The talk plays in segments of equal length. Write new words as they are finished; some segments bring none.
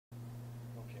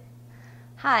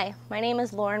Hi, my name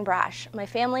is Brasch. My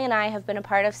family and I have been a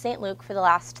part of St. Luke for the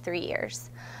last 3 years.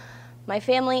 My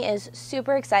family is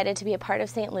super excited to be a part of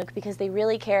St. Luke because they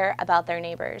really care about their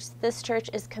neighbors. This church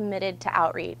is committed to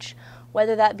outreach,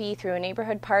 whether that be through a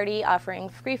neighborhood party offering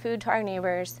free food to our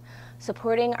neighbors,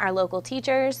 supporting our local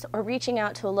teachers, or reaching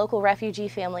out to a local refugee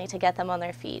family to get them on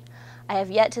their feet. I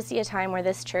have yet to see a time where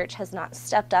this church has not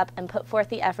stepped up and put forth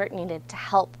the effort needed to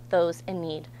help those in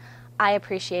need. I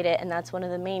appreciate it, and that's one of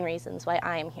the main reasons why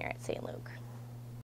I am here at St. Luke.